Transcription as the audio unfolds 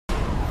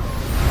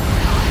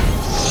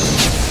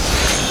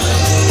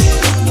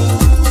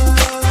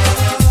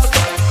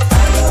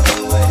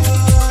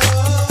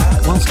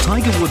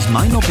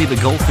might not be the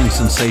golfing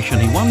sensation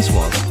he once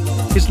was,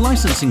 his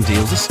licensing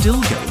deals are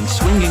still going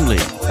swingingly,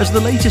 as the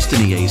latest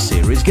in EA's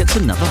series gets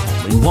another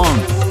hole-in-one.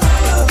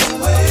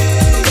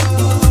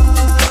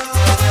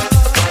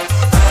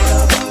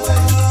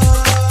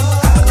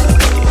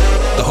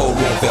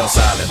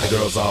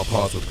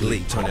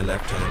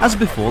 As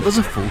before, there's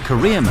a full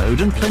career mode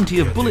and plenty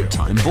of bullet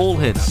time ball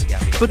hits.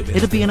 But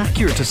it'd be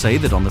inaccurate to say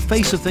that on the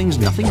face of things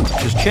nothing much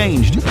has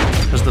changed,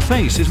 as the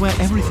face is where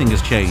everything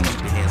has changed.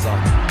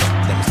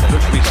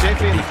 Looks to be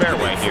safely in the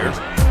fairway here.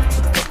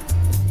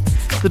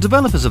 The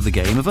developers of the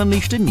game have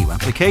unleashed a new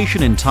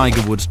application in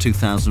Tiger Woods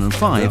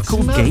 2005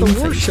 called Game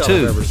Phase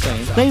 2.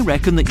 They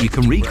reckon that you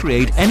can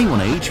recreate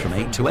anyone aged from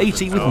 8 to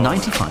 80 with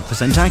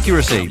 95%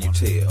 accuracy.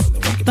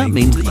 That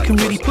means that you can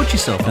really put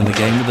yourself in the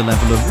game with a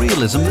level of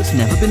realism that's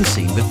never been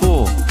seen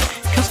before.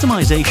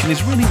 Customization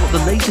is really what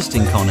the latest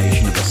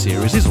incarnation of the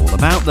series is all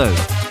about though.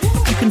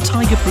 You can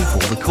tiger-proof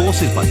all the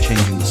courses by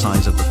changing the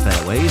size of the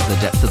fairways, the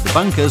depth of the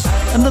bunkers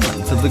and the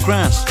length of the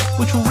grass,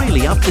 which will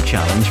really up the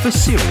challenge for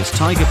serious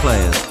tiger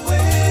players.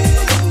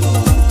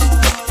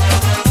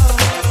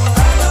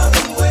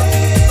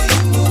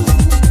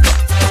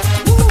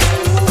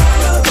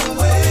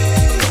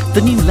 The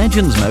new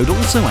Legends mode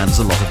also adds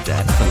a lot of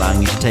depth,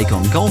 allowing you to take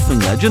on golfing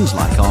legends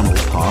like Arnold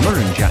Palmer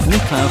and Jack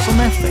Nicklaus on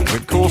their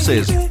favourite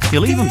courses.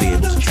 You'll even be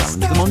able to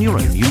challenge them on your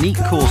own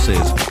unique courses.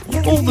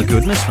 All the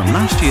goodness from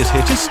last year's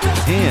hit is still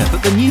here,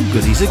 but the new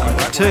goodies are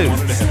great too.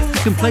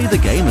 You can play the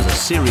game as a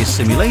serious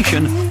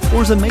simulation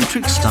or as a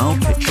Matrix-style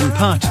pitch and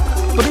putt.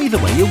 But either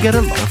way, you'll get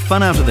a lot of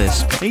fun out of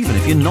this, even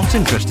if you're not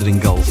interested in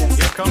golf.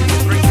 Here comes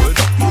the 3-wood.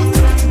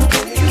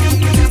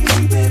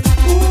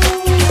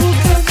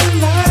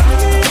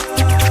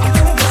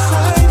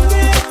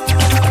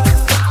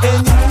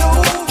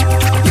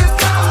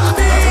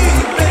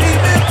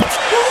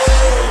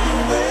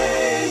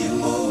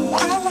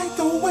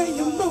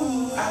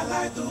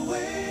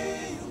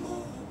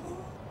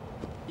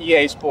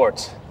 EA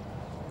Sports.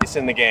 It's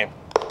in the game.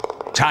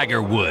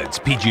 Tiger Woods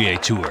PGA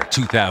Tour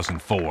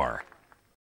 2004.